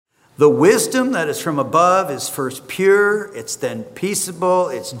The wisdom that is from above is first pure, it's then peaceable,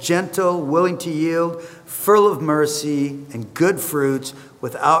 it's gentle, willing to yield, full of mercy and good fruits,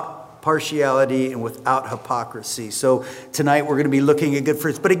 without partiality and without hypocrisy. So tonight we're going to be looking at good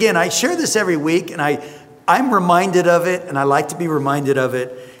fruits. But again, I share this every week, and I'm reminded of it, and I like to be reminded of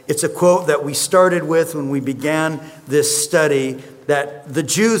it. It's a quote that we started with when we began this study, that the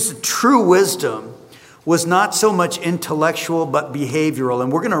Jews' true wisdom was not so much intellectual but behavioral.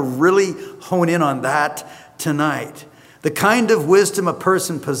 And we're going to really hone in on that tonight. The kind of wisdom a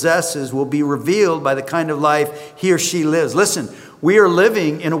person possesses will be revealed by the kind of life he or she lives. Listen, we are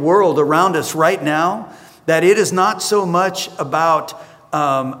living in a world around us right now that it is not so much about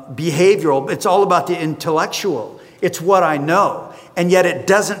behavioral. It's all about the intellectual. It's what I know. And yet it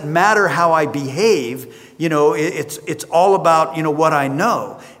doesn't matter how I behave. It's all about, what I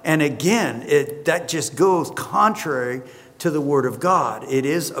know. And again, that just goes contrary to the Word of God. It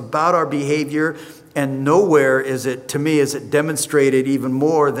is about our behavior, and nowhere is it demonstrated even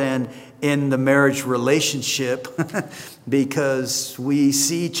more than in the marriage relationship, because we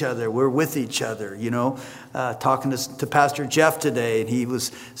see each other, we're with each other, talking to Pastor Jeff today, and he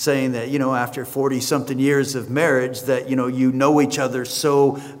was saying that, after 40-something years of marriage, that, you know each other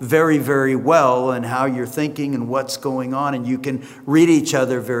so very, very well, and how you're thinking and what's going on, and you can read each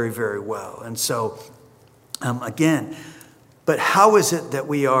other very, very well. And so, again, but how is it that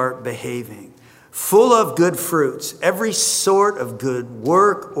we are behaving? Full of good fruits, every sort of good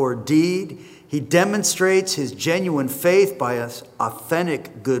work or deed. He demonstrates his genuine faith by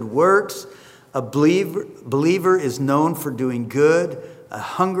authentic good works. A believer is known for doing good, a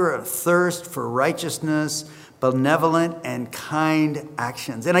hunger, a thirst for righteousness, benevolent and kind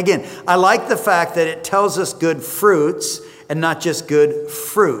actions. And again, I like the fact that it tells us good fruits and not just good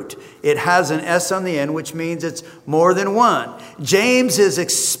fruit. It has an S on the end, which means it's more than one. James is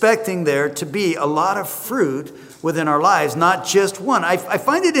expecting there to be a lot of fruit within our lives, not just one. I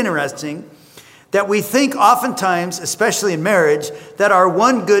find it interesting that we think oftentimes, especially in marriage, that our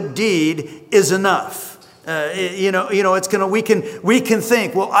one good deed is enough. We can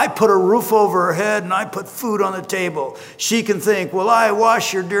think, well, I put a roof over her head and I put food on the table. She can think, well, I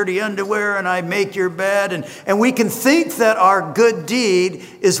wash your dirty underwear and I make your bed. And we can think that our good deed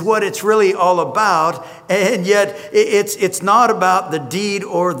is what it's really all about. And yet it's not about the deed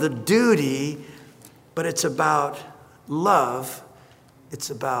or the duty, but it's about love.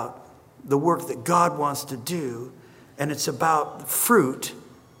 It's about the work that God wants to do. And it's about fruit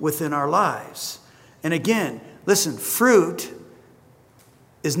within our lives. And again, listen, fruit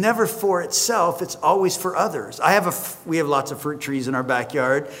is never for itself. It's always for others. We have lots of fruit trees in our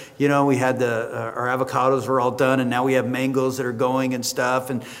backyard. We had our avocados were all done, and now we have mangoes that are going and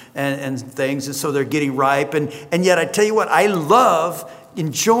stuff and things. And so they're getting ripe. And yet I tell you what, I love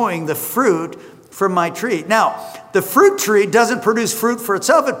enjoying the fruit from my tree. Now, the fruit tree doesn't produce fruit for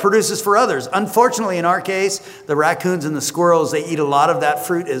itself. It produces for others. Unfortunately, in our case, the raccoons and the squirrels, they eat a lot of that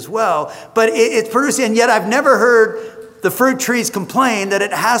fruit as well. But it's producing, and yet I've never heard the fruit trees complain that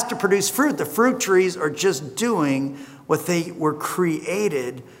it has to produce fruit. The fruit trees are just doing what they were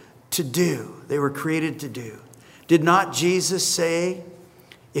created to do. They were created to do. Did not Jesus say,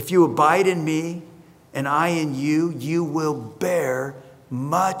 if you abide in me and I in you, you will bear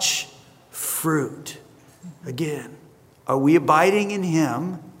much fruit? Again, are we abiding in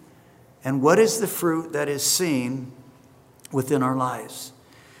him? And what is the fruit that is seen within our lives?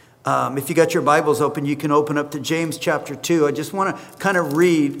 If you got your Bibles open, you can open up to James chapter 2. I just want to kind of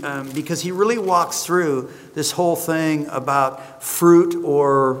read because he really walks through this whole thing about fruit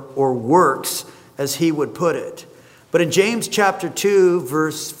or works, as he would put it. But in James chapter 2,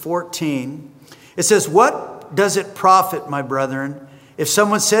 verse 14, it says, "What does it profit, my brethren, if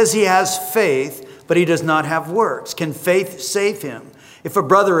someone says he has faith, but he does not have works? Can faith save him? If a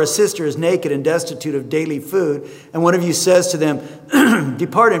brother or a sister is naked and destitute of daily food, and one of you says to them,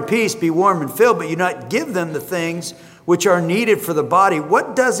 'Depart in peace, be warm and filled,' but you not give them the things which are needed for the body,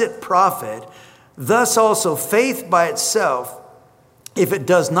 what does it profit? Thus also faith by itself, if it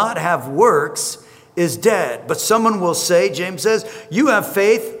does not have works, is dead. But someone will say," James says, "you have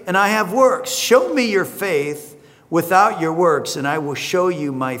faith and I have works. Show me your faith without your works, and I will show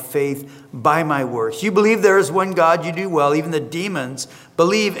you my faith by my works. You believe there is one God, you do well. Even the demons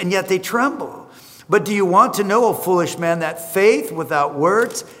believe, and yet they tremble. But do you want to know, O foolish man, that faith without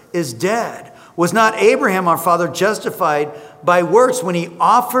works is dead? Was not Abraham our father justified by works when he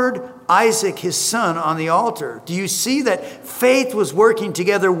offered Isaac his son on the altar? Do you see that faith was working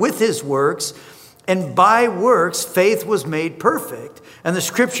together with his works, And by works, faith was made perfect. And the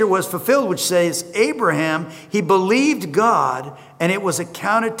scripture was fulfilled, which says, Abraham, he believed God, and it was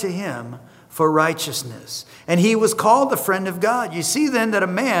accounted to him for righteousness. And he was called the friend of God. You see then that a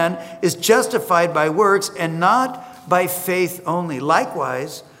man is justified by works and not by faith only.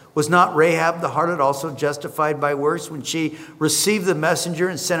 Likewise, was not Rahab the harlot also justified by works when she received the messenger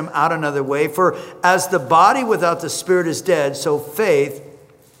and sent him out another way? For as the body without the spirit is dead, so faith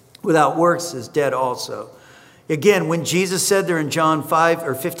without works is dead also. Again, when Jesus said there in John 5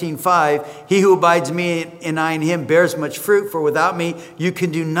 or 15:5, he who abides in me and I in him bears much fruit, for without me you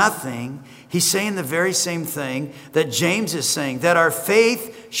can do nothing. He's saying the very same thing that James is saying, that our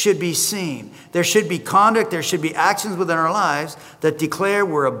faith should be seen. There should be conduct, there should be actions within our lives that declare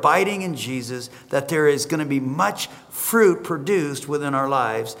we're abiding in Jesus, that there is going to be much fruit produced within our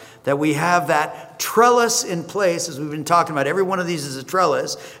lives, that we have that trellis in place, as we've been talking about. Every one of these is a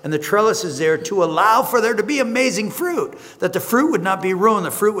trellis, and the trellis is there to allow for there to be amazing fruit, that the fruit would not be ruined,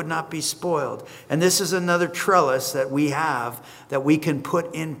 the fruit would not be spoiled. And this is another trellis that we have that we can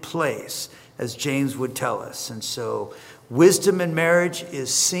put in place, as James would tell us. And so wisdom in marriage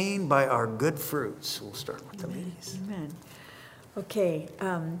is seen by our good fruits. We'll start with the ladies. Amen. Okay,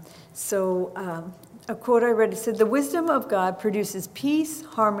 a quote I read, it said, the wisdom of God produces peace,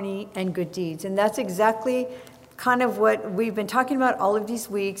 harmony, and good deeds. And that's exactly kind of what we've been talking about all of these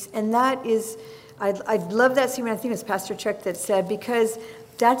weeks. And that is, I love that statement. I think it was Pastor Chuck that said, because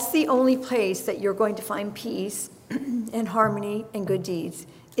that's the only place that you're going to find peace and harmony and good deeds,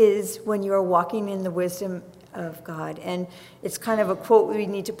 is when you are walking in the wisdom of God. And it's kind of a quote we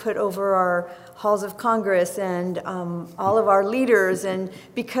need to put over our halls of Congress and all of our leaders, and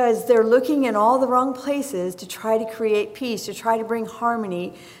because they're looking in all the wrong places to try to create peace, to try to bring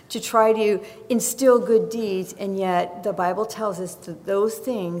harmony, to try to instill good deeds, and yet the Bible tells us that those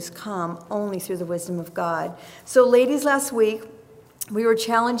things come only through the wisdom of God. So ladies, last week we were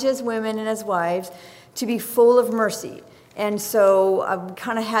challenged as women and as wives to be full of mercy. And so I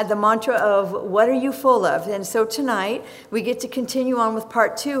kind of had the mantra of, what are you full of? And so tonight, we get to continue on with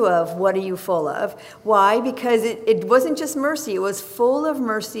part 2 of, what are you full of? Why? Because it wasn't just mercy. It was full of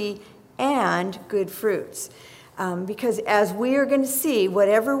mercy and good fruits. Because as we are going to see,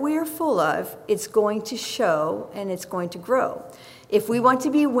 whatever we are full of, it's going to show and it's going to grow. If we want to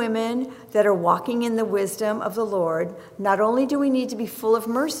be women that are walking in the wisdom of the Lord, not only do we need to be full of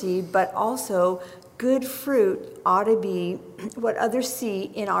mercy, but also good fruit ought to be what others see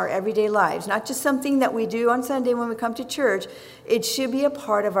in our everyday lives. Not just something that we do on Sunday when we come to church. It should be a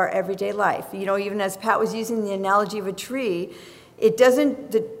part of our everyday life. You know, even as Pat was using the analogy of a tree, it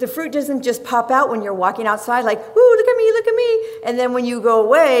doesn't, the fruit doesn't just pop out when you're walking outside like, ooh, look at me, look at me. And then when you go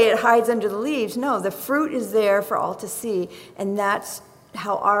away, it hides under the leaves. No, the fruit is there for all to see. And that's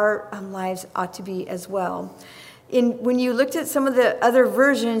how our lives ought to be as well. When you looked at some of the other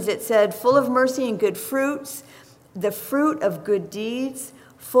versions, it said, full of mercy and good fruits, the fruit of good deeds,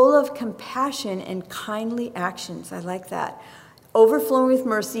 full of compassion and kindly actions. I like that. Overflowing with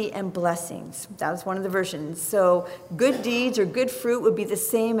mercy and blessings. That was one of the versions. So good deeds or good fruit would be the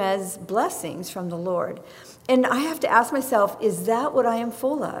same as blessings from the Lord. And I have to ask myself, is that what I am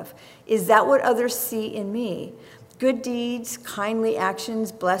full of? Is that what others see in me? Good deeds, kindly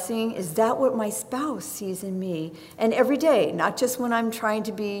actions, blessing, is that what my spouse sees in me? And every day, not just when I'm trying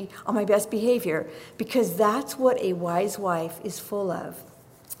to be on my best behavior, because that's what a wise wife is full of.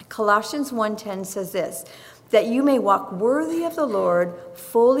 Colossians 1:10 says this, that you may walk worthy of the Lord,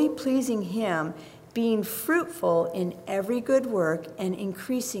 fully pleasing him, being fruitful in every good work and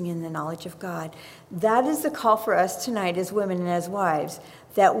increasing in the knowledge of God. That is the call for us tonight as women and as wives,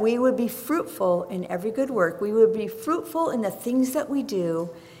 that we would be fruitful in every good work. We would be fruitful in the things that we do,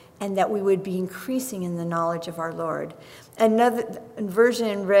 and that we would be increasing in the knowledge of our Lord. Another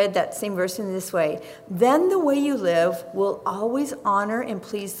version read that same verse in this way, then the way you live will always honor and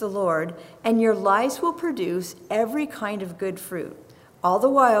please the Lord, and your lives will produce every kind of good fruit. All the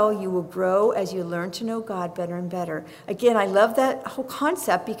while, you will grow as you learn to know God better and better. Again, I love that whole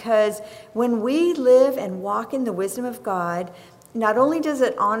concept, because when we live and walk in the wisdom of God, not only does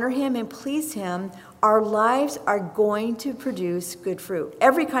it honor him and please him, our lives are going to produce good fruit.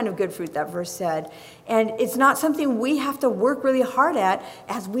 Every kind of good fruit, that verse said. And it's not something we have to work really hard at.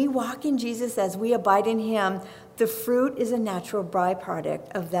 As we walk in Jesus, as we abide in him, the fruit is a natural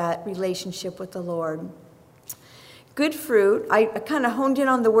byproduct of that relationship with the Lord. Good fruit, I kind of honed in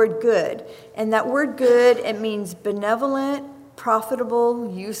on the word good. And that word good, it means benevolent,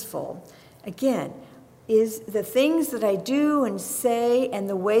 profitable, useful. Again, is the things that I do and say and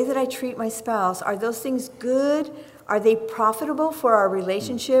the way that I treat my spouse, are those things good? Are they profitable for our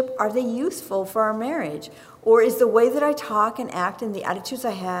relationship? Are they useful for our marriage? Or is the way that I talk and act and the attitudes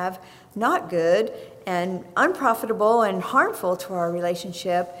I have not good and unprofitable and harmful to our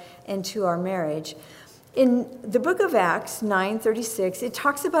relationship and to our marriage? In the book of Acts 9:36, it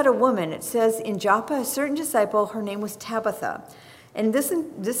talks about a woman. It says, in Joppa, a certain disciple, her name was Tabitha. And this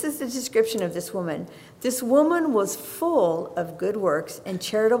is the description of this woman. This woman was full of good works and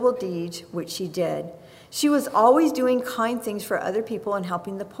charitable deeds, which she did. She was always doing kind things for other people and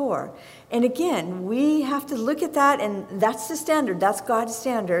helping the poor. And again, we have to look at that, and that's the standard. That's God's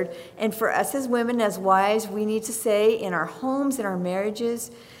standard. And for us as women, as wives, we need to say in our homes, in our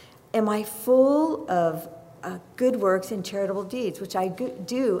marriages, am I full of good works and charitable deeds, which I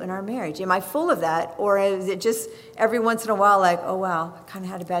do in our marriage? Am I full of that? Or is it just every once in a while like, oh, wow, I kind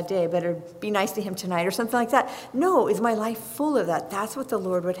of had a bad day. I better be nice to him tonight or something like that? No, is my life full of that? That's what the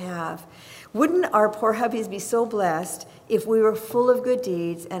Lord would have. Wouldn't our poor hubbies be so blessed if we were full of good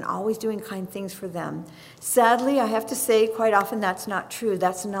deeds and always doing kind things for them? Sadly, I have to say quite often that's not true.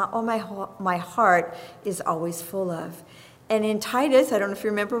 That's not what my heart is always full of. And in Titus, I don't know if you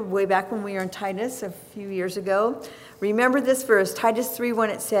remember way back when we were in Titus a few years ago, remember this verse, Titus 3:1,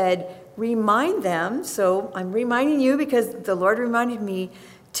 it said, remind them, so I'm reminding you because the Lord reminded me,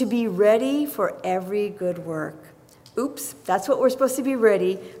 to be ready for every good work. Oops, that's what we're supposed to be,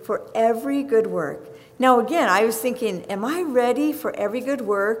 ready for every good work. Now again, I was thinking, am I ready for every good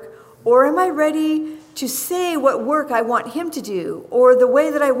work? Or am I ready to say what work I want him to do or the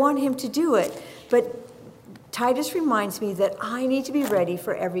way that I want him to do it? But Titus reminds me that I need to be ready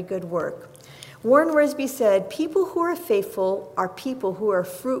for every good work. Warren Wiersbe said, people who are faithful are people who are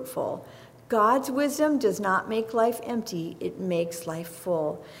fruitful. God's wisdom does not make life empty, it makes life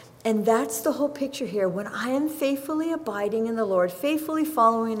full. And that's the whole picture here. When I am faithfully abiding in the Lord, faithfully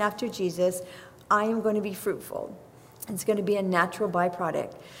following after Jesus, I am going to be fruitful. It's going to be a natural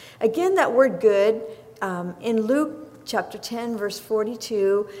byproduct. Again, that word good, in Luke chapter 10, verse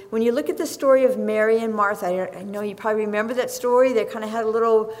 42, when you look at the story of Mary and Martha, I know you probably remember that story. They kind of had a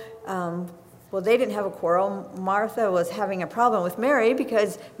little, they didn't have a quarrel. Martha was having a problem with Mary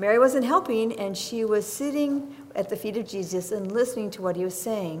because Mary wasn't helping, and she was sitting at the feet of Jesus and listening to what he was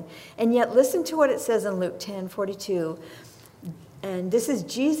saying. And yet, listen to what it says in Luke 10:42. And this is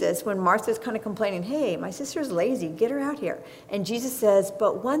Jesus when Martha's kind of complaining, hey, my sister's lazy, get her out here. And Jesus says,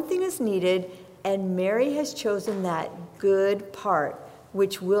 but one thing is needed, and Mary has chosen that good part,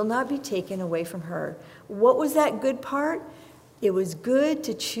 which will not be taken away from her. What was that good part? It was good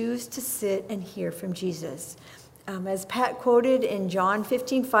to choose to sit and hear from Jesus. As Pat quoted in John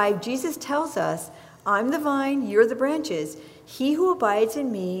 15:5, Jesus tells us, I'm the vine, you're the branches. He who abides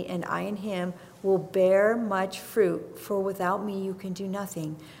in me and I in him will bear much fruit, for without me you can do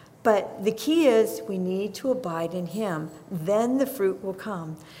nothing. But the key is we need to abide in him. Then the fruit will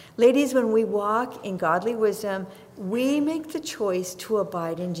come. Ladies, when we walk in godly wisdom, we make the choice to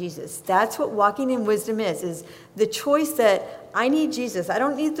abide in Jesus. That's what walking in wisdom is the choice that I need Jesus. I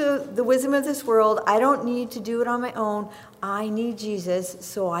don't need the wisdom of this world. I don't need to do it on my own. I need Jesus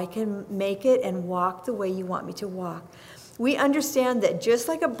so I can make it and walk the way you want me to walk. We understand that just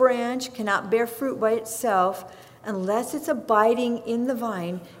like a branch cannot bear fruit by itself, unless it's abiding in the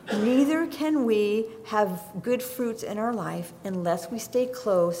vine, neither can we have good fruits in our life unless we stay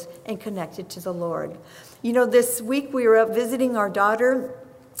close and connected to the Lord. You know, this week we were up visiting our daughter,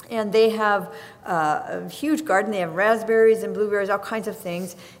 and they have a huge garden. They have raspberries and blueberries, all kinds of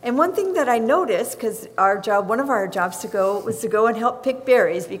things. And one thing that I noticed, because one of our jobs was to go and help pick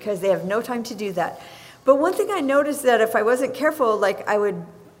berries because they have no time to do that. But one thing I noticed that if I wasn't careful, like I would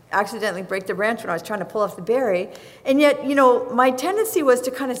accidentally break the branch when I was trying to pull off the berry. And yet, you know, my tendency was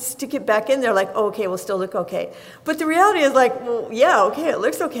to kind of stick it back in there like, oh, okay, we'll still look okay. But the reality is like, well, yeah, okay, it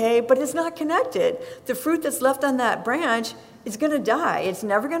looks okay, but it's not connected. The fruit that's left on that branch is going to die. It's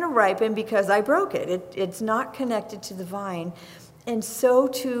never going to ripen because I broke it. It's not connected to the vine. And so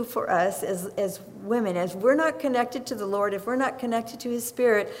too for us as women, as we're not connected to the Lord, if we're not connected to his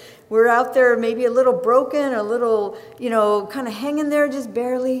Spirit, we're out there maybe a little broken, a little, kind of hanging there just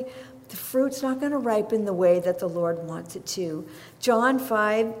barely. The fruit's not going to ripen the way that the Lord wants it to. John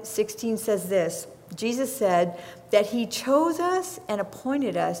 5:16 says this. Jesus said that he chose us and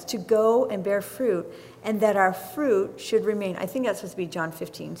appointed us to go and bear fruit, and that our fruit should remain. I think that's supposed to be John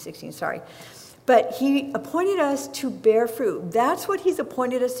 15:16, sorry. But he appointed us to bear fruit. That's what he's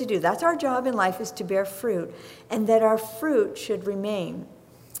appointed us to do. That's our job in life, is to bear fruit, and that our fruit should remain.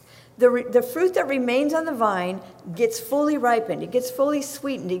 The fruit that remains on the vine gets fully ripened. It gets fully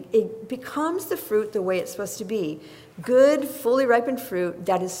sweetened. It becomes the fruit the way it's supposed to be. Good, fully ripened fruit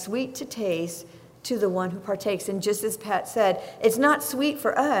that is sweet to taste to the one who partakes. And just as Pat said, it's not sweet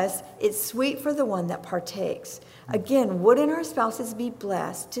for us, it's sweet for the one that partakes. Again, wouldn't our spouses be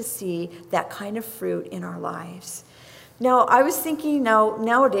blessed to see that kind of fruit in our lives? Now, I was thinking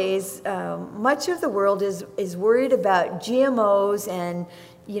nowadays, much of the world is worried about GMOs and,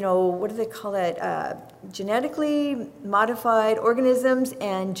 what do they call it? Genetically modified organisms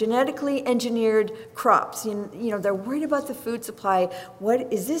and genetically engineered crops. They're worried about the food supply.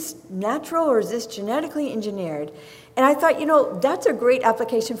 What is this natural or is this genetically engineered? And I thought, that's a great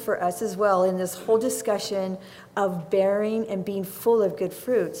application for us as well in this whole discussion of bearing and being full of good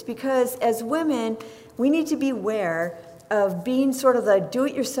fruits. Because as women, we need to beware of being sort of the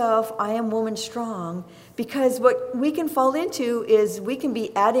do-it-yourself, I am woman strong, because what we can fall into is we can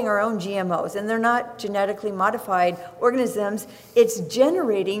be adding our own GMOs, and they're not genetically modified organisms. It's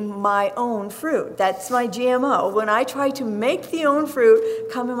generating my own fruit. That's my GMO. When I try to make the own fruit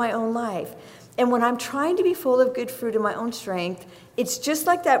come in my own life. And when I'm trying to be full of good fruit in my own strength, it's just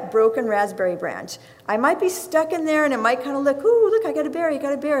like that broken raspberry branch. I might be stuck in there, and it might kind of look, I got a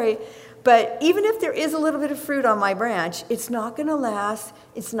berry. But even if there is a little bit of fruit on my branch, it's not going to last,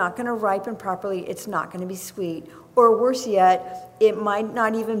 it's not going to ripen properly, it's not going to be sweet. Or worse yet, it might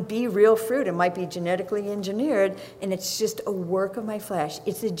not even be real fruit. It might be genetically engineered, and it's just a work of my flesh.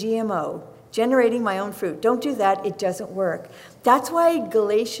 It's a GMO, generating my own fruit. Don't do that, it doesn't work. That's why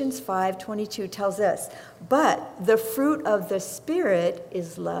Galatians 5:22 tells us, but the fruit of the Spirit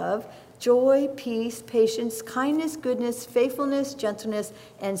is love, joy, peace, patience, kindness, goodness, faithfulness, gentleness,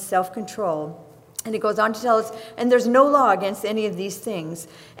 and self-control. And it goes on to tell us, and there's no law against any of these things.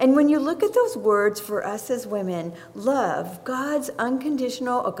 And when you look at those words for us as women, love, God's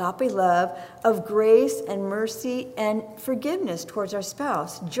unconditional agape love of grace and mercy and forgiveness towards our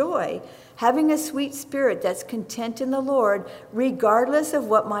spouse, joy, having a sweet spirit that's content in the Lord, regardless of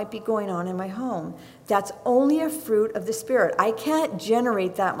what might be going on in my home. That's only a fruit of the Spirit. I can't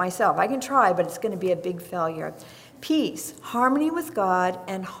generate that myself. I can try, but it's going to be a big failure. Peace, harmony with God,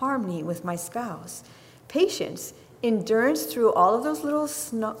 and harmony with my spouse. Patience, endurance through all of those little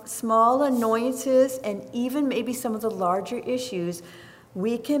small annoyances and even maybe some of the larger issues.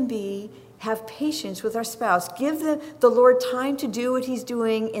 We can have patience with our spouse. Give the Lord time to do what he's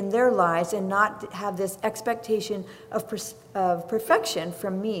doing in their lives and not have this expectation of perfection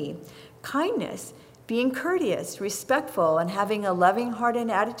from me. Kindness, being courteous, respectful, and having a loving heart and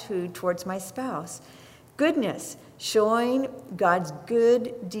attitude towards my spouse. Goodness, showing God's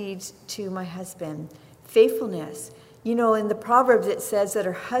good deeds to my husband. Faithfulness. In the Proverbs it says that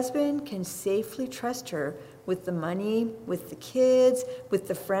her husband can safely trust her with the money, with the kids, with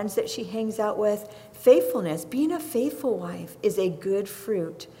the friends that she hangs out with. Faithfulness, being a faithful wife, is a good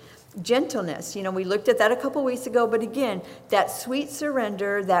fruit. Gentleness, we looked at that a couple weeks ago, but again, that sweet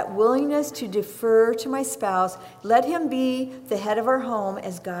surrender, that willingness to defer to my spouse, let him be the head of our home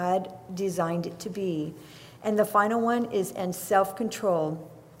as God designed it to be. And the final one is self-control.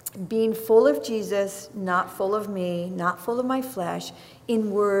 Being full of Jesus, not full of me, not full of my flesh,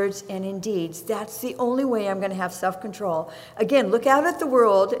 in words and in deeds. That's the only way I'm going to have self-control. Again, look out at the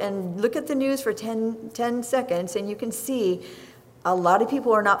world and look at the news for 10 seconds, and you can see a lot of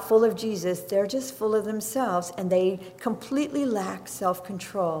people are not full of Jesus. They're just full of themselves, and they completely lack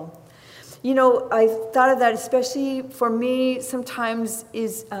self-control. I thought of that, especially for me, sometimes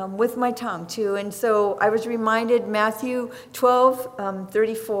is with my tongue, too. And so I was reminded Matthew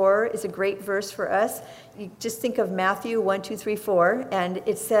 12:34 is a great verse for us. You just think of Matthew 1, 2, 3, 4, and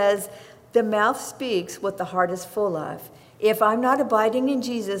it says, the mouth speaks what the heart is full of. If I'm not abiding in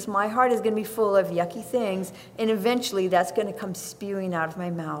Jesus, my heart is going to be full of yucky things, and eventually that's going to come spewing out of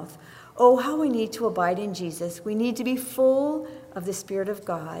my mouth. Oh, how we need to abide in Jesus. We need to be full of the Spirit of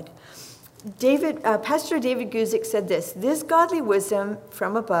God. Pastor David Guzik said this godly wisdom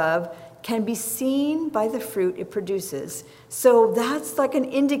from above can be seen by the fruit it produces. So that's like an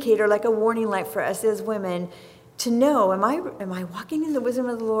indicator, like a warning light for us as women to know, am I walking in the wisdom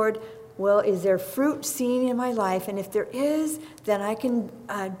of the Lord? Well, is there fruit seen in my life? And if there is, then I can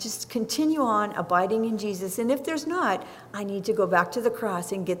just continue on abiding in Jesus. And if there's not, I need to go back to the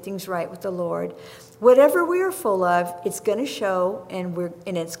cross and get things right with the Lord. Whatever we are full of, it's going to show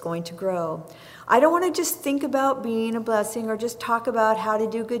and it's going to grow. I don't want to just think about being a blessing or just talk about how to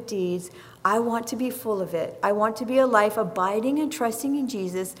do good deeds. I want to be full of it. I want to be a life abiding and trusting in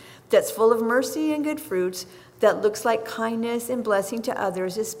Jesus that's full of mercy and good fruits, that looks like kindness and blessing to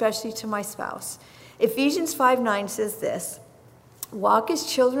others, especially to my spouse. Ephesians 5:9 says this, Walk as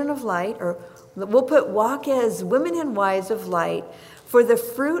children of light, or we'll put walk as women and wives of light, for the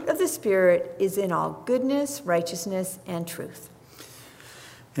fruit of the Spirit is in all goodness, righteousness, and truth.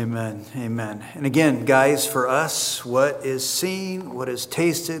 Amen. Amen. And again, guys, for us, what is seen, what is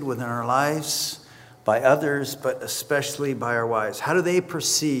tasted within our lives by others, but especially by our wives, how do they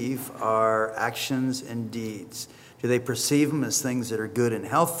perceive our actions and deeds? Do they perceive them as things that are good and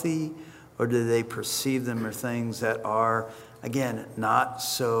healthy, or do they perceive them as things that are, again, not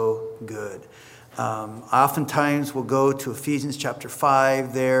so good? Oftentimes we'll go to Ephesians chapter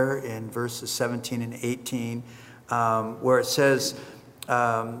 5 there in verses 17 and 18, where it says,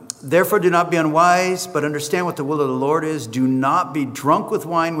 therefore do not be unwise, but understand what the will of the Lord is. Do not be drunk with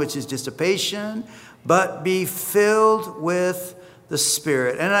wine, which is dissipation, but be filled with the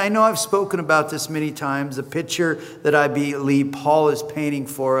Spirit. And I know I've spoken about this many times. The picture that I believe Paul is painting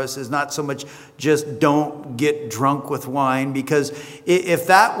for us is not so much just don't get drunk with wine, because if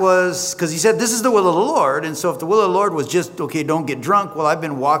that was, because he said this is the will of the Lord, and so if the will of the Lord was just, okay, don't get drunk, well, I've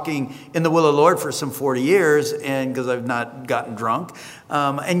been walking in the will of the Lord for some 40 years, and because I've not gotten drunk.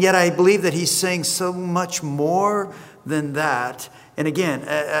 And yet I believe that he's saying so much more than that. And again,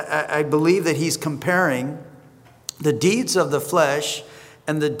 I believe that he's comparing the deeds of the flesh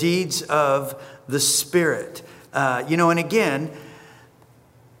and the deeds of the Spirit. And again,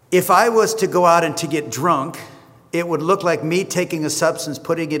 if I was to go out and to get drunk, it would look like me taking a substance,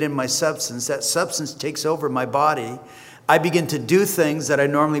 putting it in my substance. That substance takes over my body. I begin to do things that I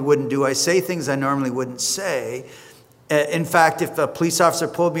normally wouldn't do. I say things I normally wouldn't say. In fact, if a police officer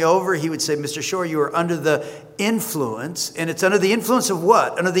pulled me over, he would say, Mr. Schorr, you are under the influence. And it's under the influence of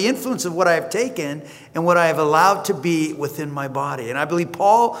what? Under the influence of what I have taken and what I have allowed to be within my body. And I believe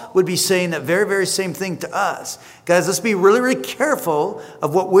Paul would be saying that very, very same thing to us. Guys, let's be really, really careful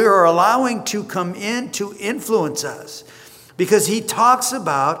of what we are allowing to come in to influence us. Because he talks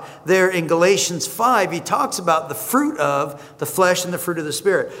about there in Galatians 5, he talks about the fruit of the flesh and the fruit of the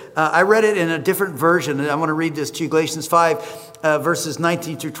Spirit. I read it in a different version, and I want to read this to you. Galatians 5, verses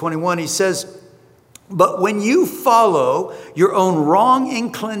 19 through 21. He says, but when you follow your own wrong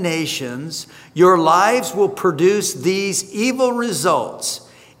inclinations, your lives will produce these evil results: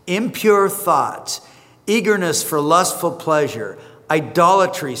 impure thoughts, eagerness for lustful pleasure,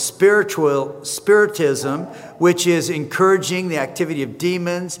 idolatry, spiritism, which is encouraging the activity of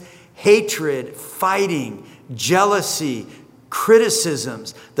demons, hatred, fighting, jealousy,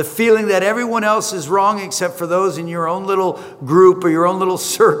 criticisms, the feeling that everyone else is wrong except for those in your own little group or your own little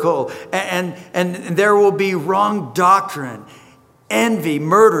circle. And there will be wrong doctrine, envy,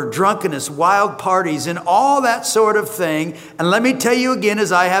 murder, drunkenness, wild parties, and all that sort of thing. And let me tell you again,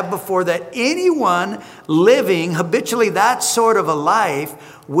 as I have before, that anyone living habitually that sort of a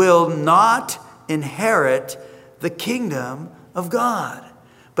life will not inherit the kingdom of God.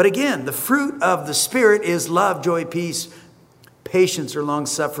 But again, the fruit of the Spirit is love, joy, peace, patience or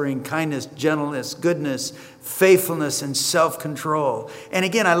long-suffering, kindness, gentleness, goodness, faithfulness, and self-control. And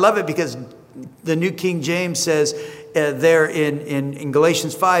again, I love it because the New King James says there in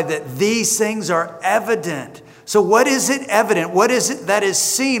Galatians 5 that these things are evident. So what is it evident? What is it that is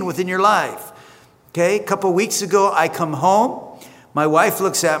seen within your life? Okay, a couple of weeks ago, I come home. My wife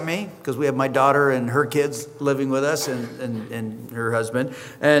looks at me, because we have my daughter and her kids living with us and her husband.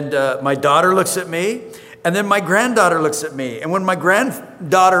 And my daughter looks at me. And then my granddaughter looks at me. And when my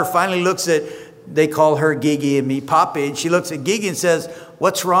granddaughter finally looks at, they call her Gigi and me Poppy. And she looks at Gigi and says,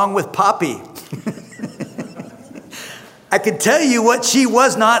 what's wrong with Poppy? I can tell you what she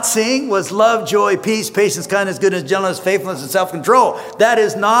was not seeing was love, joy, peace, patience, kindness, goodness, gentleness, faithfulness, and self-control. That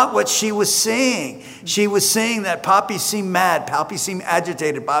is not what she was seeing. She was seeing that Poppy seemed mad. Poppy seemed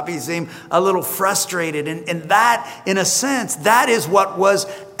agitated. Poppy seemed a little frustrated. And that, in a sense, that is what was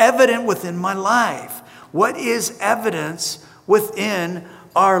evident within my life. What is evidence within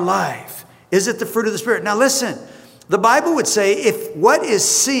our life? Is it the fruit of the Spirit? Now listen, the Bible would say if what is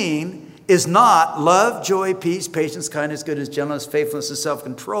seen is not love, joy, peace, patience, kindness, goodness, gentleness, faithfulness, and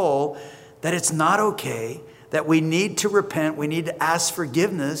self-control, that it's not okay, that we need to repent, we need to ask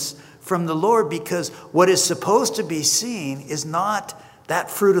forgiveness from the Lord, because what is supposed to be seen is not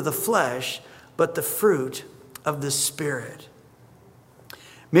that fruit of the flesh, but the fruit of the Spirit.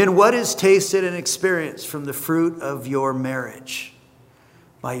 Men, what is tasted and experienced from the fruit of your marriage?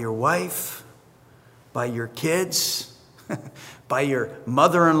 By your wife, by your kids, by your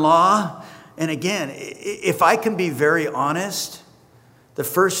mother-in-law. And again, if I can be very honest, the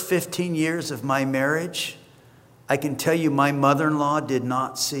first 15 years of my marriage, I can tell you my mother-in-law did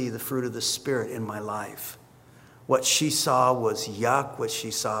not see the fruit of the Spirit in my life. What she saw was yuck. What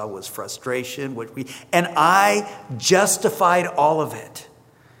she saw was frustration. And I justified all of it.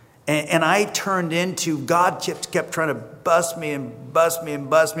 And I turned into, God kept trying to bust me and bust me and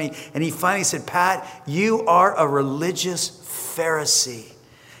bust me. And he finally said, Pat, you are a religious Pharisee.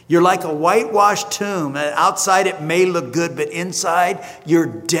 You're like a whitewashed tomb. Outside it may look good, but inside you're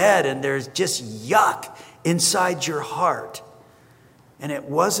dead and there's just yuck inside your heart. And it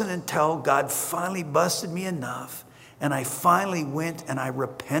wasn't until God finally busted me enough and I finally went and I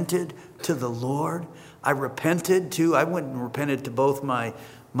repented to the Lord. I went and repented to both my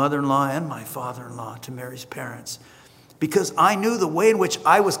mother-in-law and my father-in-law, to Mary's parents. Because I knew the way in which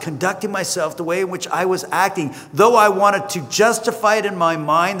I was conducting myself, the way in which I was acting, though I wanted to justify it in my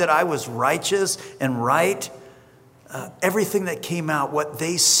mind that I was righteous and right, everything that came out, what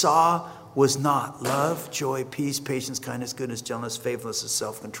they saw was not love, joy, peace, patience, kindness, goodness, gentleness, faithfulness, and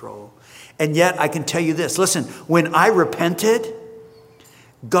self-control. And yet I can tell you this, listen, when I repented,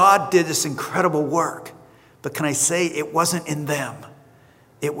 God did this incredible work. But can I say it wasn't in them?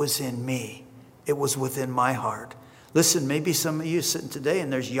 It was in me. It was within my heart. Listen, maybe some of you are sitting today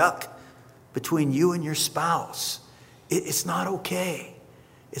and there's yuck between you and your spouse. It's not okay.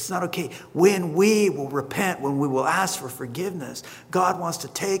 It's not okay. When we will repent, when we will ask for forgiveness, God wants to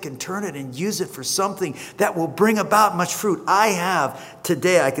take and turn it and use it for something that will bring about much fruit. I have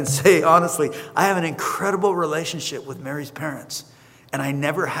today, I can say honestly, I have an incredible relationship with Mary's parents. And I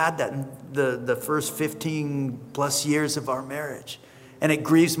never had that in the first 15 plus years of our marriage. And it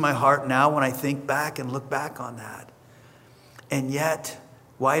grieves my heart now when I think back and look back on that. And yet,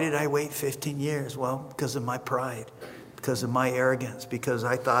 why did I wait 15 years? Well, because of my pride, because of my arrogance, because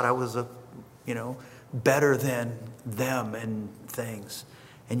I thought I was better than them and things.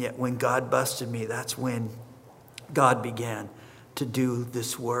 And yet when God busted me, that's when God began to do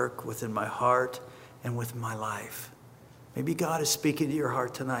this work within my heart and with my life. Maybe God is speaking to your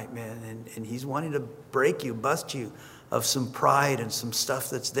heart tonight, man, and he's wanting to break you, bust you of some pride and some stuff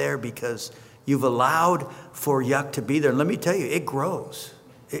that's there because you've allowed for yuck to be there. And let me tell you, it grows.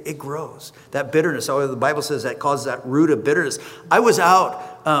 It grows. That bitterness, the Bible says that causes that root of bitterness. I was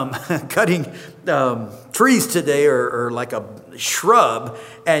out cutting trees today or like a shrub.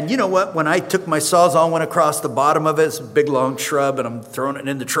 And you know what? When I took my Sawzall and went across the bottom of it, it's a big long shrub and I'm throwing it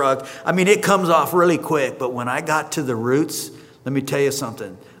in the truck. I mean, it comes off really quick. But when I got to the roots, let me tell you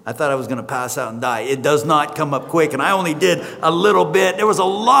something. I thought I was going to pass out and die. It does not come up quick. And I only did a little bit. There was a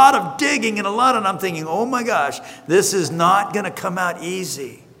lot of digging and I'm thinking, oh my gosh, this is not going to come out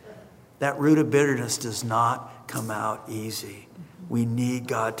easy. That root of bitterness does not come out easy. We need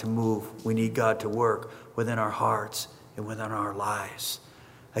God to move. We need God to work within our hearts and within our lives.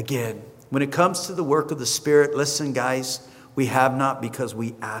 Again, when it comes to the work of the Spirit, listen, guys, we have not because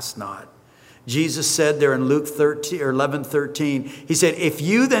we ask not. Jesus said there in Luke 11:13, he said, if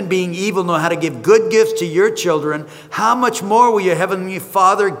you then being evil know how to give good gifts to your children, how much more will your heavenly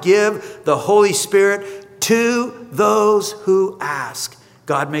Father give the Holy Spirit to those who ask?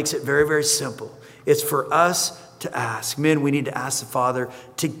 God makes it very, very simple. It's for us to ask. Men, we need to ask the Father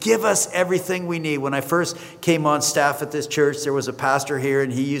to give us everything we need. When I first came on staff at this church, there was a pastor here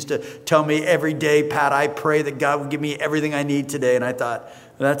and he used to tell me every day, Pat, I pray that God will give me everything I need today. And I thought,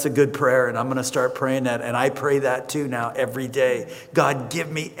 that's a good prayer, and I'm going to start praying that. And I pray that too now every day. God,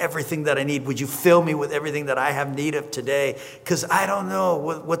 give me everything that I need. Would you fill me with everything that I have need of today? Because I don't know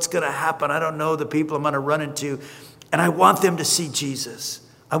what's going to happen. I don't know the people I'm going to run into. And I want them to see Jesus.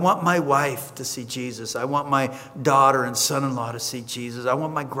 I want my wife to see Jesus. I want my daughter and son-in-law to see Jesus. I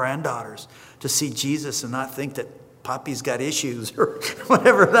want my granddaughters to see Jesus and not think that Poppy's got issues or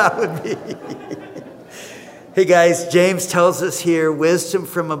whatever that would be. Hey guys, James tells us here, wisdom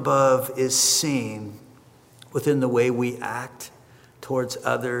from above is seen within the way we act towards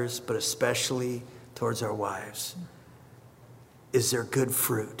others, but especially towards our wives. Is there good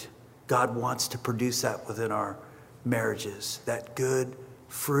fruit? God wants to produce that within our marriages, that good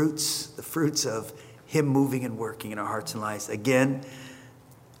fruits, the fruits of him moving and working in our hearts and lives. Again,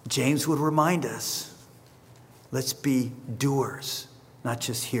 James would remind us, let's be doers, not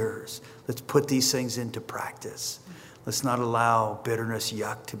just hearers. Let's put these things into practice. Let's not allow bitterness,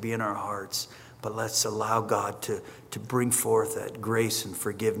 yuck to be in our hearts, but let's allow God to bring forth that grace and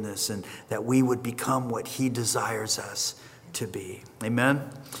forgiveness and that we would become what he desires us to be. Amen.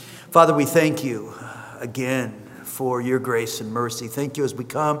 Father, we thank you again for your grace and mercy. Thank you as we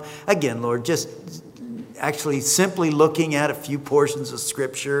come again, Lord, just actually simply looking at a few portions of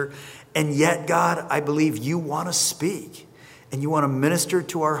Scripture. And yet, God, I believe you want to speak. And you want to minister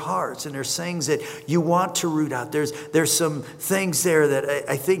to our hearts. And there's things that you want to root out. There's some things there that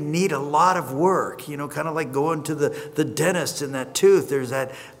I think need a lot of work. You know, kind of like going to the dentist and that tooth. There's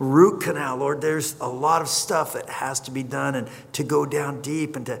that root canal, Lord. There's a lot of stuff that has to be done and to go down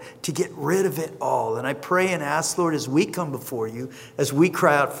deep and to get rid of it all. And I pray and ask, Lord, as we come before you, as we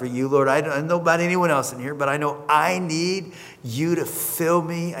cry out for you, Lord, I don't know about anyone else in here, but I know I need you to fill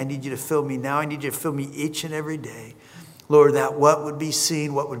me. I need you to fill me now. I need you to fill me each and every day. Lord, that what would be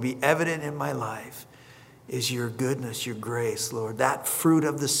seen, what would be evident in my life is your goodness, your grace, Lord. That fruit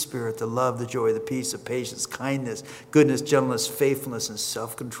of the Spirit, the love, the joy, the peace, the patience, kindness, goodness, gentleness, faithfulness, and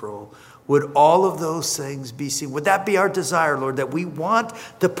self-control. Would all of those things be seen? Would that be our desire, Lord, that we want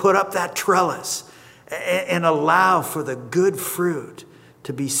to put up that trellis and allow for the good fruit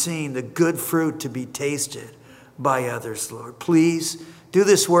to be seen, the good fruit to be tasted by others, Lord? Please do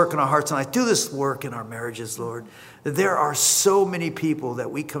this work in our hearts and lives. Do this work in our marriages, Lord. There are so many people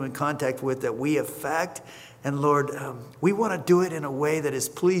that we come in contact with that we affect. And Lord, we want to do it in a way that is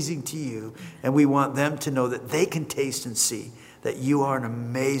pleasing to you. And we want them to know that they can taste and see that you are an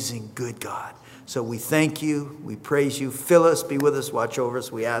amazing, good God. So we thank you. We praise you. Fill us, be with us, watch over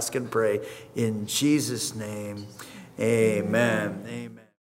us. We ask and pray in Jesus' name. Amen. Amen.